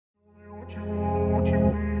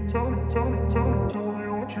I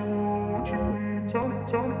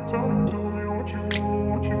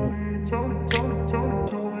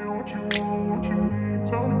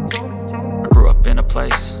grew up in a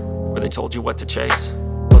place where they told you what to chase,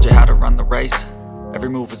 told you how to run the race. Every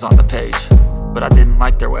move was on the page, but I didn't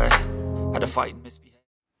like their way. Had to fight and misbehave.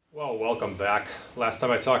 Well, welcome back. Last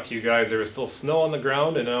time I talked to you guys, there was still snow on the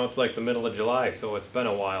ground, and now it's like the middle of July, so it's been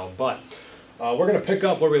a while. But we're going to pick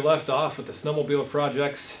up where we left off with the Snowmobile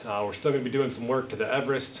projects. We're still going to be doing some work to the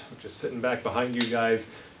Everest, which is sitting back behind you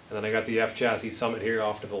guys. And then I got the F-Chassis Summit here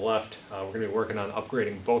off to the left. We're going to be working on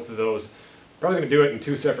upgrading both of those. Probably going to do it in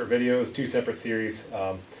two separate videos, two separate series.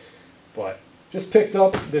 But just picked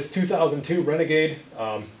up this 2002 Renegade.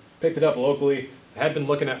 Picked it up locally. I had been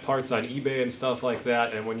looking at parts on eBay and stuff like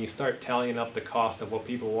that, and when you start tallying up the cost of what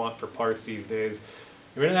people want for parts these days,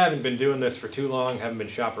 I mean, I haven't been doing this for too long, haven't been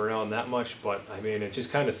shopping around that much, but I mean, it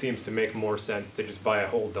just kind of seems to make more sense to just buy a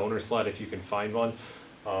whole donor sled if you can find one.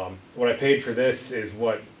 What I paid for this is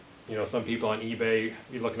what, you know, some people on eBay,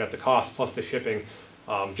 you're looking at the cost plus the shipping.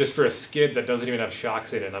 Just for a skid that doesn't even have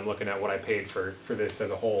shocks in it, I'm looking at what I paid for this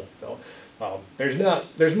as a whole. So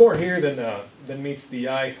there's more here than meets the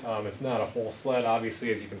eye. It's not a whole sled,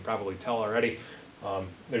 obviously, as you can probably tell already.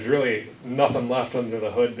 There's really nothing left under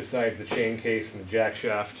the hood besides the chain case and the jack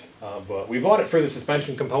shaft. But we bought it for the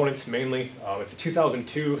suspension components mainly. It's a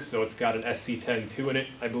 2002, so it's got an SC10-2 in it,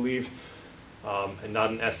 I believe, and not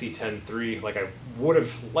an SC10-3 like I would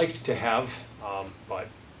have liked to have, but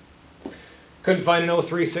couldn't find an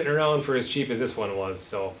 03 sitting around for as cheap as this one was.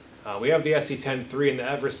 So we have the SC10-3 in the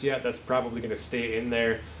Everest yet. That's probably going to stay in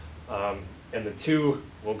there. And the 2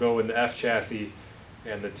 will go in the F-Chassis.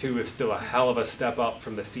 And the 2 is still a hell of a step up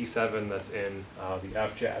from the C7 that's in the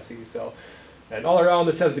F-Chassis. So, and all around,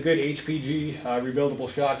 this has the good HPG rebuildable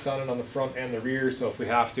shocks on it on the front and the rear. So if we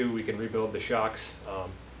have to, we can rebuild the shocks.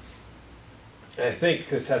 And I think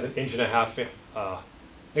this has an 1.5 inch. I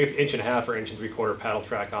think it's 1.5 inch or 1 3/4 paddle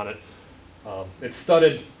track on it. It's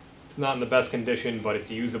studded. It's not in the best condition, but it's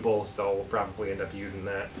usable. So we'll probably end up using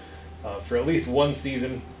that for at least one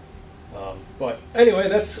season. But anyway,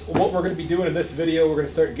 that's what we're going to be doing in this video. We're going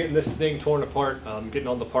to start getting this thing torn apart, getting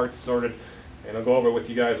all the parts sorted, and I'll go over with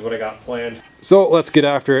you guys what I got planned. So let's get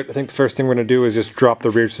after it. I think the first thing we're going to do is just drop the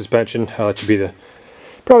rear suspension. That should be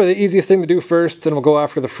probably the easiest thing to do first. Then we'll go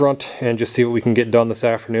after the front and just see what we can get done this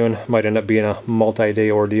afternoon. Might end up being a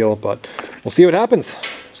multi-day ordeal, but we'll see what happens.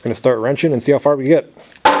 Just going to start wrenching and see how far we get.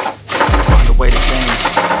 Find a way to change,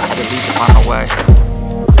 had to leave to find my way.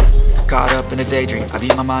 Caught up in a daydream, I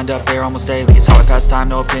beat my mind up there almost daily. It's how I pass time,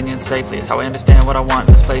 no opinions safely. It's how I understand what I want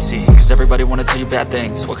in this place, see. Cause everybody wanna tell you bad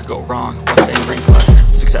things. What could go wrong, what thing brings pleasure.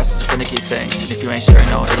 Success is a finicky thing, and if you ain't sure,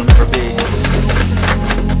 no, it'll never be.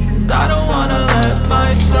 I don't wanna let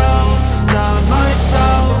myself down,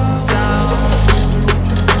 myself down.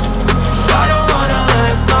 I don't wanna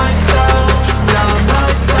let myself down,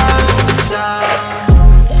 myself down.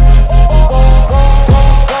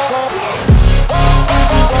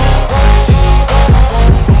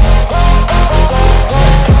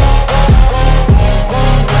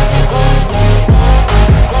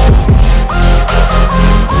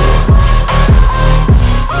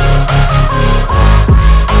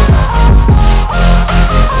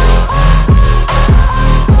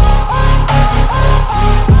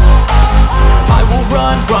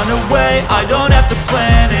 I don't have to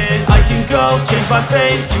plan it, I can go change my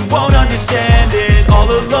fate. You won't understand it, all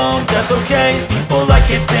alone, that's okay. People I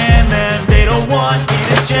can't stand them, they don't want me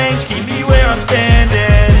to change. Keep me where I'm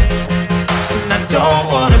standing, and I don't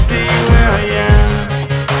wanna be where I am.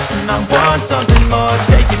 And I want something more,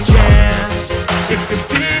 take a chance. It could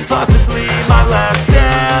be possibly my last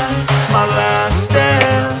dance, my last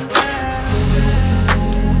dance.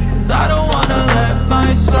 I don't wanna let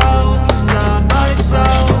myself down,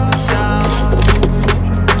 myself.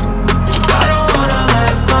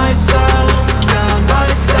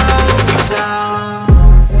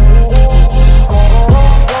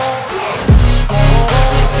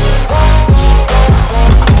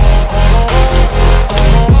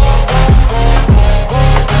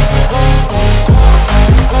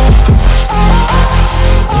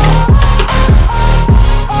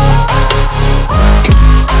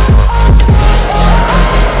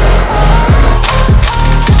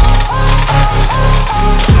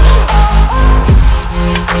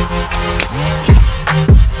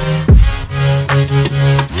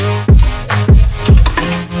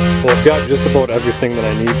 I've got just about everything that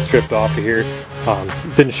I need stripped off of here.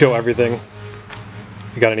 Didn't show everything.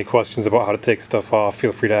 If you got any questions about how to take stuff off,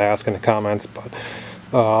 feel free to ask in the comments. But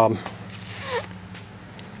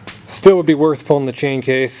Still would be worth pulling the chain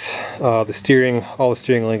case, the steering, all the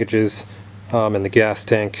steering linkages, and the gas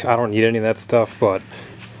tank. I don't need any of that stuff, but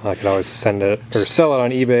I could always send it or sell it on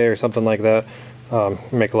eBay or something like that.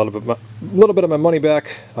 Make a little bit of my money back.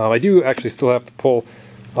 I do actually still have to pull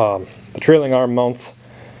the trailing arm mounts,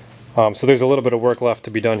 so there's a little bit of work left to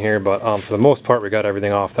be done here, but for the most part we got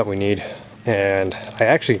everything off that we need. And I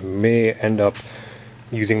actually may end up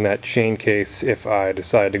using that chain case if I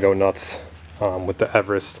decide to go nuts with the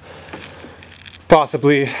Everest.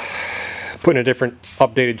 Possibly putting a different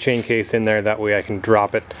updated chain case in there, that way I can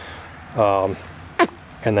drop it and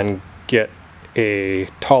then get a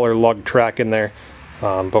taller lug track in there,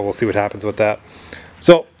 but we'll see what happens with that.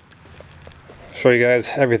 So show you guys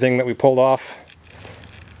everything that we pulled off.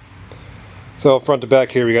 So front to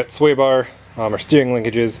back here we got sway bar, our steering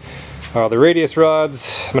linkages, the radius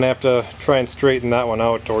rods. I'm gonna have to try and straighten that one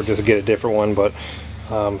out or just get a different one, but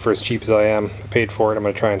for as cheap as I am, I paid for it, I'm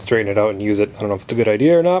going to try and straighten it out and use it. I don't know if it's a good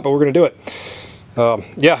idea or not, but we're going to do it.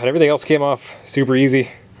 Yeah, and everything else came off super easy.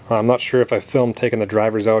 I'm not sure if I filmed taking the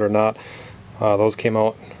drivers out or not. Those came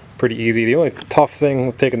out pretty easy. The only tough thing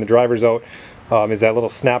with taking the drivers out is that little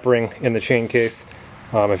snap ring in the chain case.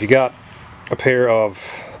 If you got a pair of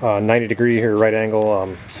 90-degree or right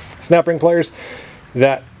angle snap ring pliers,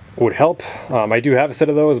 that would help. I do have a set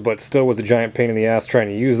of those, but still was a giant pain in the ass trying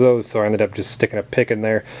to use those, so I ended up just sticking a pick in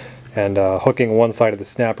there and hooking one side of the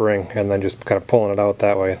snap ring and then just kind of pulling it out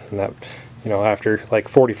that way. And that, you know, after like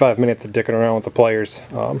 45 minutes of dicking around with the pliers,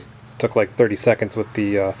 took like 30 seconds with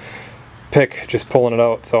the pick just pulling it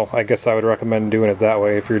out. So I guess I would recommend doing it that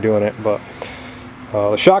way if you're doing it. But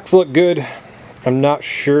the shocks look good. I'm not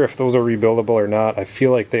sure if those are rebuildable or not. I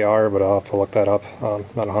feel like they are, but I'll have to look that up.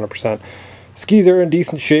 Not 100%. Skis are in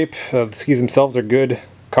decent shape. The skis themselves are good.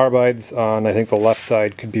 Carbides on, I think, the left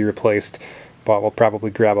side could be replaced, but we'll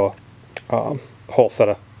probably grab a full set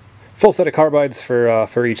of carbides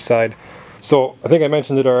for each side. So I think I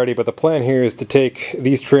mentioned it already, but the plan here is to take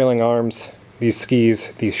these trailing arms, these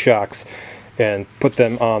skis, these shocks, and put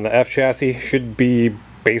them on the F chassis. Should be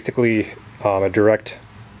basically a direct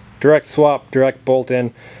swap, direct bolt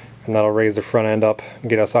in, and that'll raise the front end up and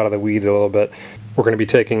get us out of the weeds a little bit. We're going to be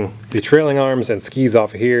taking the trailing arms and skis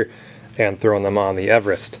off of here and throwing them on the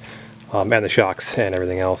Everest, and the shocks and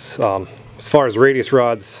everything else. As far as radius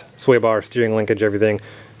rods, sway bar, steering linkage, everything,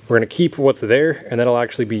 we're going to keep what's there, and that'll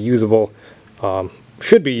actually be usable,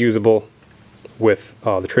 should be usable with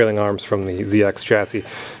the trailing arms from the ZX chassis.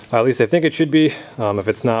 At least I think it should be. If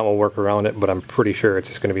it's not, we'll work around it, but I'm pretty sure it's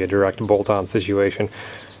just going to be a direct bolt-on situation.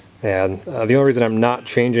 And the only reason I'm not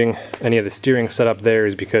changing any of the steering setup there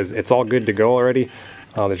is because it's all good to go already.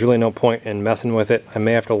 There's really no point in messing with it. I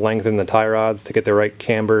may have to lengthen the tie rods to get the right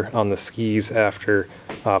camber on the skis after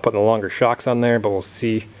putting the longer shocks on there, but we'll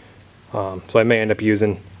see. So I may end up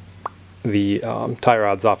using the tie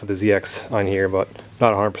rods off of the ZX on here, but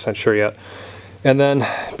not 100% sure yet. And then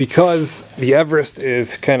because the Everest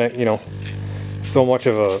is kind of, you know, so much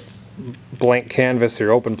of a blank canvas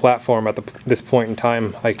or open platform at this point in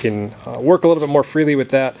time, I can work a little bit more freely with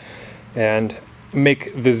that and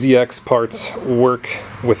make the ZX parts work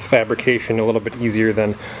with fabrication a little bit easier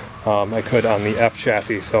than I could on the F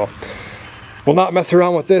chassis. So we'll not mess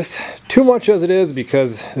around with this too much as it is,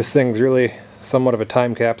 because this thing's really somewhat of a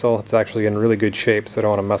time capsule. It's actually in really good shape, so I don't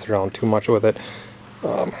want to mess around too much with it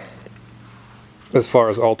as far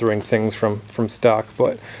as altering things from stock.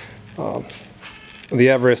 But the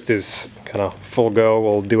Everest is kind of full go.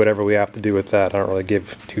 We'll do whatever we have to do with that. I don't really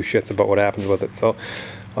give two shits about what happens with it. So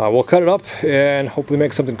we'll cut it up and hopefully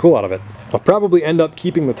make something cool out of it. I'll probably end up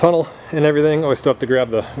keeping the tunnel and everything. I still have to grab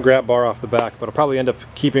the grab bar off the back, but I'll probably end up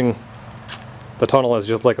keeping the tunnel as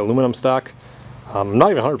just like aluminum stock. I'm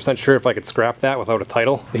not even 100% sure if I could scrap that without a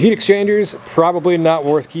title. The heat exchangers, probably not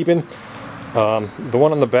worth keeping. The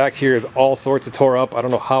one on the back here is all sorts of tore up. I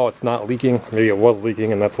don't know how it's not leaking. Maybe it was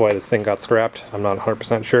leaking and that's why this thing got scrapped. I'm not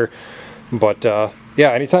 100% sure. But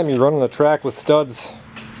yeah, anytime you're running a track with studs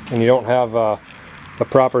and you don't have the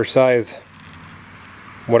proper size,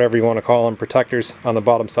 whatever you want to call them, protectors on the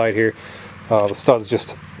bottom side here, the studs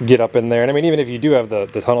just get up in there. And I mean, even if you do have the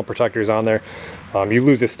tunnel protectors on there, you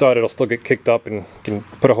lose this stud, it'll still get kicked up and can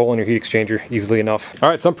put a hole in your heat exchanger easily enough.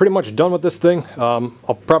 Alright, so I'm pretty much done with this thing.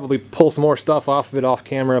 I'll probably pull some more stuff off of it off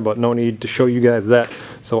camera, but no need to show you guys that.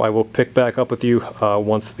 So I will pick back up with you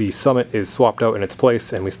once the Summit is swapped out in its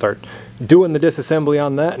place and we start doing the disassembly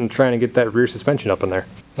on that and trying to get that rear suspension up in there.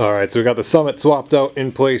 Alright, so we got the Summit swapped out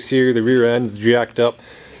in place here. The rear end's jacked up.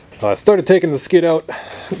 Started taking the skid out.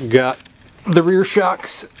 Got the rear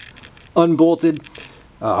shocks unbolted.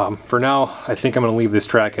 For now, I think I'm going to leave this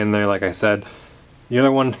track in there, like I said. The other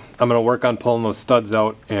one, I'm going to work on pulling those studs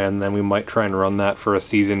out, and then we might try and run that for a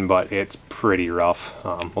season, but it's pretty rough.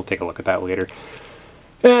 We'll take a look at that later.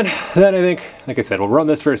 And then I think, like I said, we'll run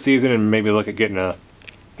this for a season and maybe look at getting a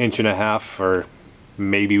 1.5 inch, or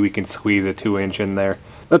maybe we can squeeze a 2-inch in there.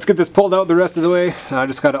 Let's get this pulled out the rest of the way. I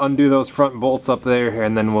just got to undo those front bolts up there,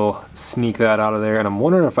 and then we'll sneak that out of there. And I'm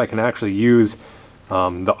wondering if I can actually use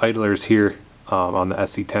the idlers here on the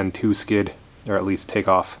SC10 2 skid, or at least take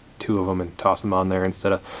off 2 of them and toss them on there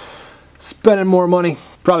instead of spending more money.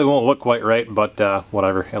 Probably won't look quite right, but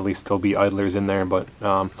whatever, at least there'll be idlers in there. But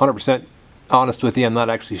 100% honest with you, I'm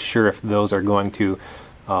not actually sure if those are going to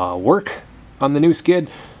work on the new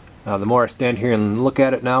skid. The more I stand here and look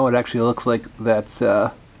at it now, it actually looks like that's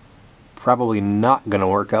probably not gonna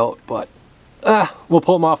work out, but we'll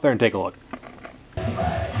pull them off there and take a look.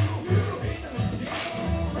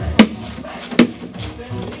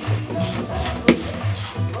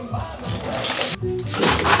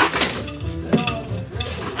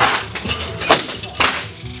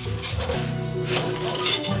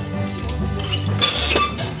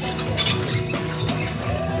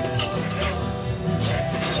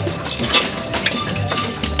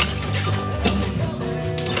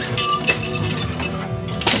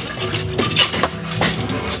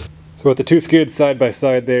 So with the 2 skids side by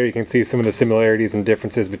side there, you can see some of the similarities and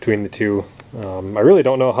differences between the two. I really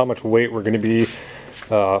don't know how much weight we're going to be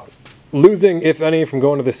losing, if any, from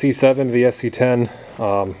going to the C7 to the SC10.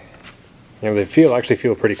 You know, they actually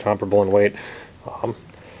feel pretty comparable in weight. I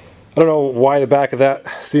don't know why the back of that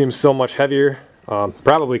seems so much heavier.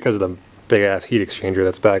 Probably because of the big ass heat exchanger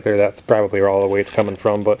that's back there. That's probably where all the weight's coming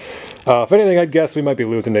from. But if anything, I'd guess we might be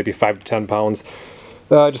losing maybe 5 to 10 pounds.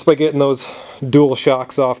 Just by getting those dual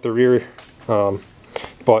shocks off the rear.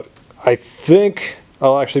 But I think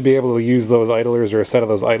I'll actually be able to use those idlers, or a set of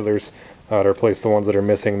those idlers, to replace the ones that are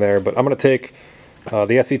missing there. But I'm going to take the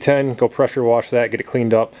SC10, go pressure wash that, get it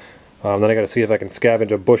cleaned up. Then I got to see if I can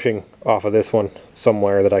scavenge a bushing off of this one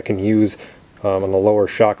somewhere that I can use on the lower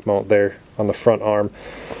shock mount there on the front arm.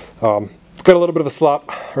 It's got a little bit of a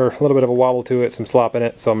slop, or a little bit of a wobble to it, some slop in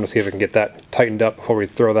it, so I'm going to see if I can get that tightened up before we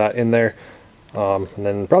throw that in there. And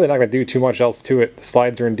then probably not going to do too much else to it. The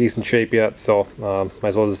slides are in decent shape yet, so might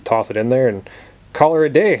as well just toss it in there and call her a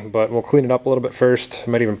day. But we'll clean it up a little bit first.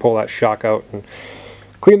 I might even pull that shock out and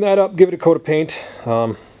clean that up, give it a coat of paint.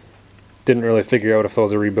 Didn't really figure out if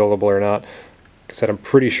those are rebuildable or not. Like I said, I'm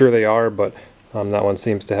pretty sure they are, but that one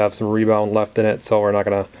seems to have some rebound left in it, so we're not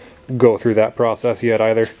going to go through that process yet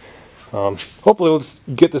either. Hopefully we'll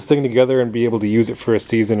just get this thing together and be able to use it for a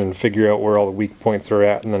season and figure out where all the weak points are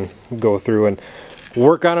at, and then go through and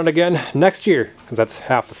work on it again next year, because that's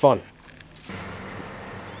half the fun.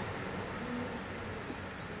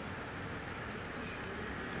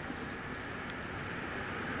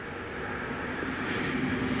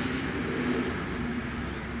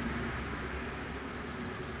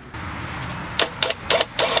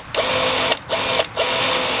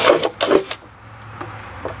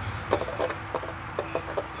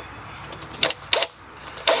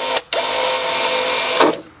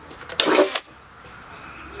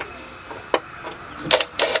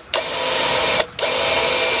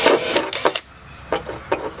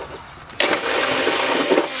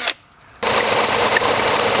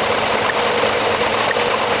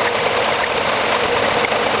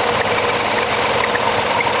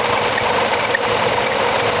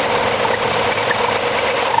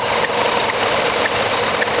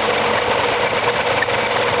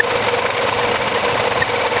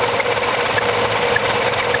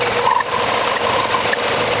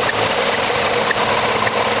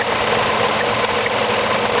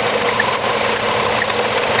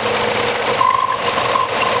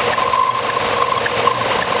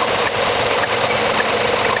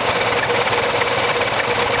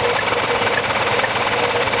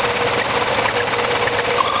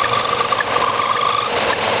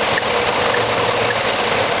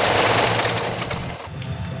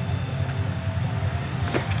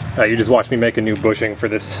 You just watched me make a new bushing for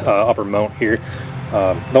this upper mount here.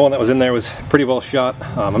 The one that was in there was pretty well shot.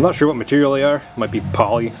 I'm not sure what material they are. Might be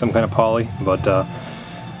poly, some kind of poly, but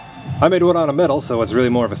I made wood out of metal, so it's really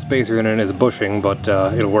more of a spacer than it is a bushing, but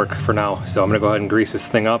it'll work for now. So I'm gonna go ahead and grease this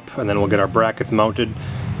thing up, and then we'll get our brackets mounted,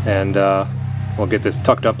 and we'll get this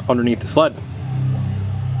tucked up underneath the sled.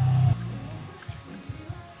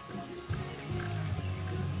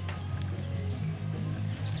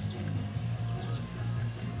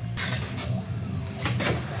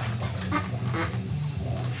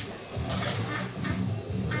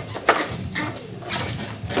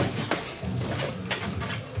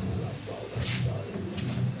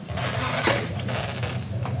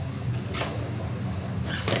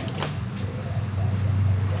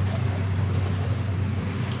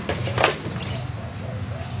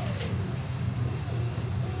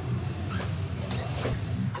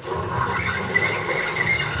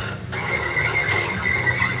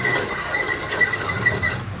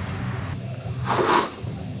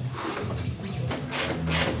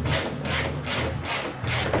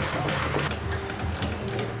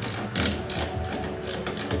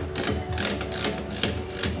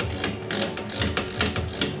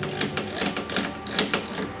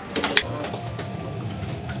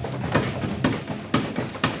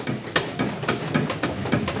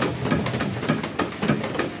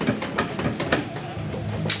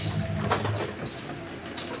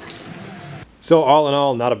 So all in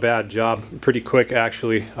all, not a bad job. Pretty quick,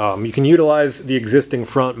 actually. You can utilize the existing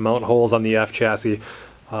front mount holes on the F chassis.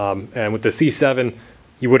 And with the C7,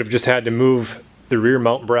 you would have just had to move the rear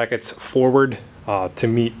mount brackets forward to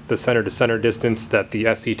meet the center-to-center distance that the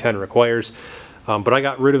SC10 requires. But I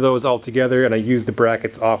got rid of those altogether, and I used the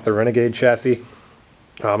brackets off the Renegade chassis.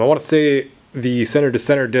 I want to say the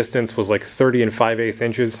center-to-center distance was like 30 5/8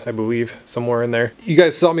 inches, I believe, somewhere in there. You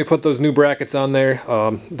guys saw me put those new brackets on there.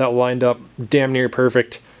 That lined up damn near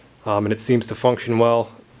perfect, and it seems to function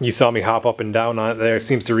well. You saw me hop up and down on it there. It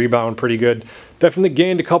seems to rebound pretty good. Definitely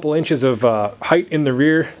gained a couple inches of height in the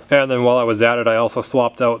rear. And then while I was at it, I also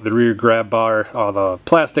swapped out the rear grab bar, the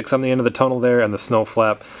plastics on the end of the tunnel there, and the snow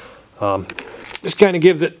flap. Just kind of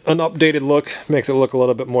gives it an updated look, makes it look a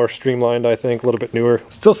little bit more streamlined, I think, a little bit newer.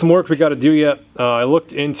 Still some work we got to do yet. I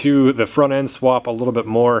looked into the front end swap a little bit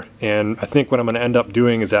more, and I think what I'm going to end up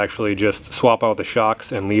doing is actually just swap out the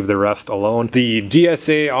shocks and leave the rest alone. The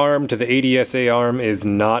DSA arm to the ADSA arm is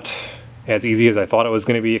not as easy as I thought it was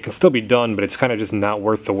going to be. It can still be done, but it's kind of just not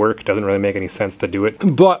worth the work. It doesn't really make any sense to do it.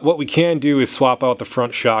 But what we can do is swap out the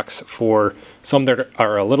front shocks for some that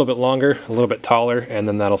are a little bit longer, a little bit taller, and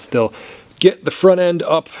then that'll still get the front end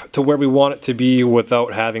up to where we want it to be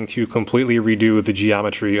without having to completely redo the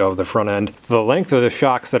geometry of the front end. The length of the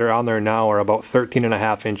shocks that are on there now are about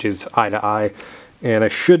 13.5 inches eye to eye, and I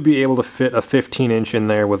should be able to fit a 15-inch in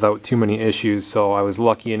there without too many issues. So I was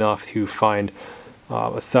lucky enough to find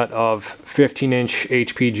a set of 15-inch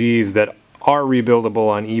HPGs that are rebuildable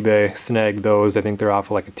on eBay. Snagged those. I think they're off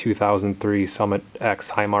of like a 2003 Summit X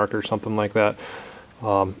High Mark or something like that.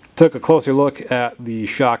 Took a closer look at the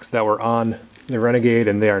shocks that were on the Renegade,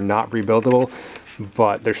 and they are not rebuildable,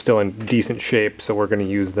 but they're still in decent shape, so we're going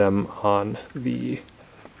to use them on the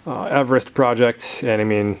Everest project. And I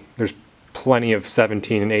mean, there's plenty of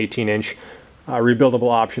 17 and 18-inch rebuildable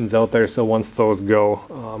options out there, so once those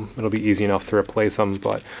go, it'll be easy enough to replace them.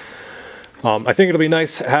 But I think it'll be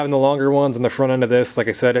nice having the longer ones on the front end of this. Like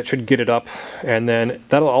I said, it should get it up, and then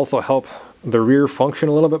that'll also help the rear function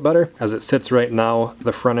a little bit better. As it sits right now,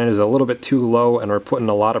 the front end is a little bit too low, and we're putting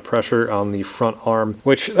a lot of pressure on the front arm,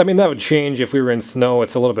 which, I mean, that would change if we were in snow.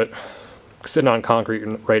 It's a little bit, sitting on concrete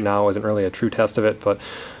right now isn't really a true test of it, but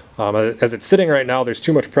as it's sitting right now, there's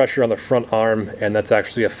too much pressure on the front arm, and that's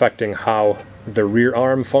actually affecting how the rear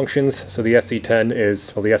arm functions. So the SC10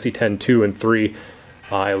 is, well, the SC10 2 and 3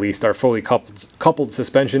 at least are fully coupled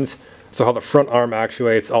suspensions. So how the front arm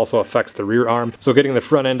actuates also affects the rear arm. So getting the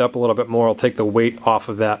front end up a little bit more will take the weight off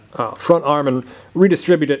of that front arm and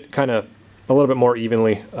redistribute it kind of a little bit more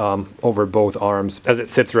evenly over both arms. As it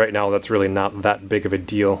sits right now, that's really not that big of a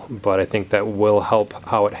deal, but I think that will help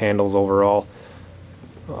how it handles overall.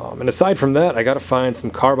 And aside from that, I got to find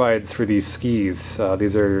some carbides for these skis.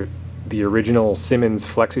 These are the original Simmons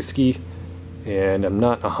Flexi ski, and I'm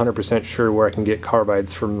not 100% sure where I can get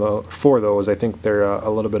carbides for those. I think they're a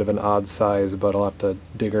little bit of an odd size, but I'll have to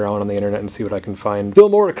dig around on the internet and see what I can find. Still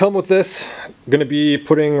more to come with this. I'm going to be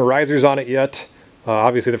putting risers on it yet.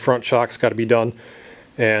 Obviously the front shock's got to be done,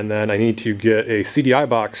 and then I need to get a CDI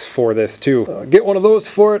box for this too. Get one of those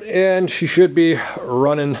for it, and she should be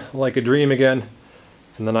running like a dream again.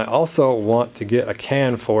 And then I also want to get a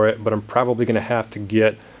can for it, but I'm probably going to have to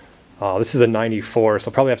get this is a 94, so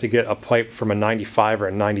I'll probably have to get a pipe from a 95 or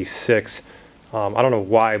a 96. I don't know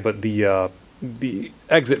why, but the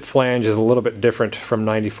exit flange is a little bit different from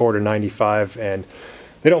 94 to 95, and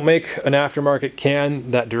they don't make an aftermarket can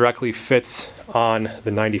that directly fits on the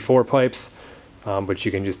 94 pipes, but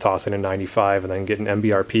you can just toss in a 95 and then get an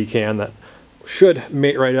MBRP can that should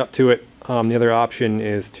mate right up to it. The other option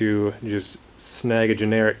is to just snag a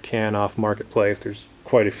generic can off Marketplace. There's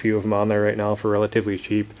quite a few of them on there right now for relatively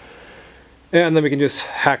cheap. And then we can just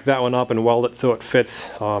hack that one up and weld it so it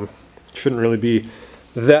fits. Shouldn't really be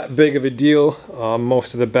that big of a deal.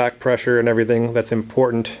 Most of the back pressure and everything that's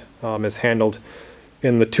important is handled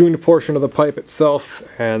in the tuned portion of the pipe itself,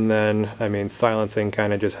 and then, I mean, silencing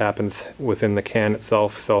kind of just happens within the can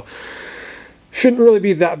itself. So shouldn't really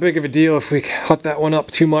be that big of a deal if we cut that one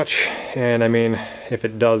up too much. And I mean, if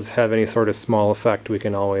it does have any sort of small effect, we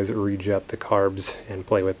can always rejet the carbs and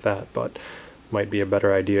play with that. But might be a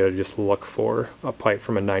better idea to just look for a pipe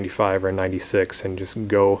from a 95 or a 96 and just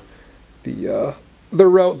go the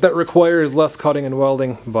route that requires less cutting and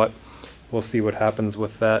welding, but we'll see what happens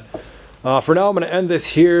with that. For now, I'm going to end this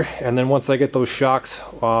here, and then once I get those shocks,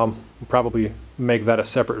 I'll probably make that a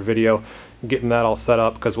separate video, getting that all set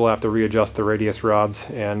up, because we'll have to readjust the radius rods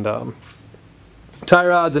and tie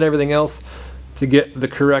rods and everything else to get the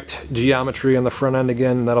correct geometry on the front end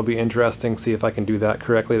again. That'll be interesting, see if I can do that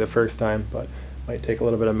correctly the first time, but might take a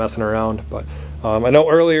little bit of messing around. But I know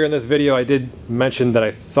earlier in this video I did mention that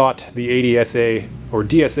I thought the ADSA or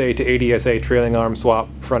DSA to ADSA trailing arm swap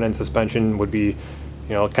front end suspension would be,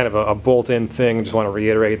 kind of a bolt-in thing. Just want to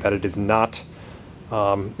reiterate that it is not.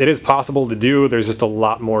 It is possible to do. There's just a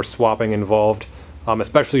lot more swapping involved,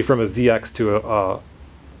 especially from a ZX to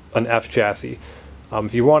an F chassis.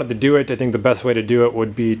 If you wanted to do it, I think the best way to do it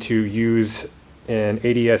would be to use an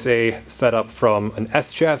ADSA setup from an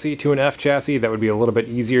S chassis to an F chassis. That would be a little bit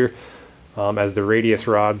easier, as the radius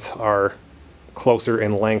rods are closer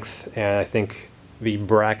in length, and I think the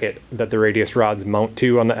bracket that the radius rods mount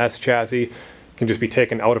to on the S chassis can just be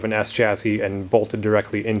taken out of an S chassis and bolted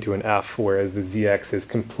directly into an F, whereas the ZX is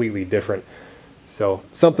completely different. So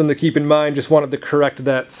something to keep in mind. Just wanted to correct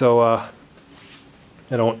that so I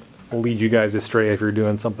don't lead you guys astray if you're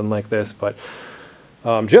doing something like this. But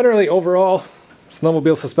generally, overall,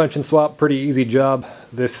 snowmobile suspension swap, pretty easy job.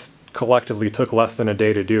 This collectively took less than a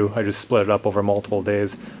day to do. I just split it up over multiple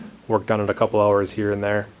days, worked on it a couple hours here and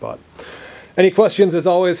there. But any questions, as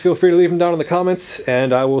always, feel free to leave them down in the comments,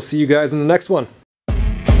 and I will see you guys in the next one.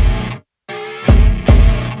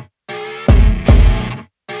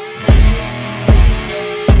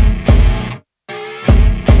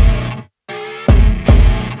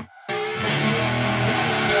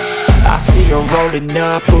 I see her rolling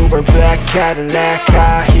up, Uber black Cadillac,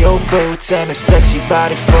 high heel boots and a sexy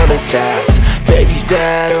body full of tats. Baby's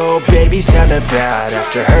bad, oh baby's hella bad.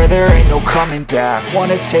 After her there ain't no coming back.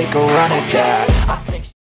 Wanna take a run at that.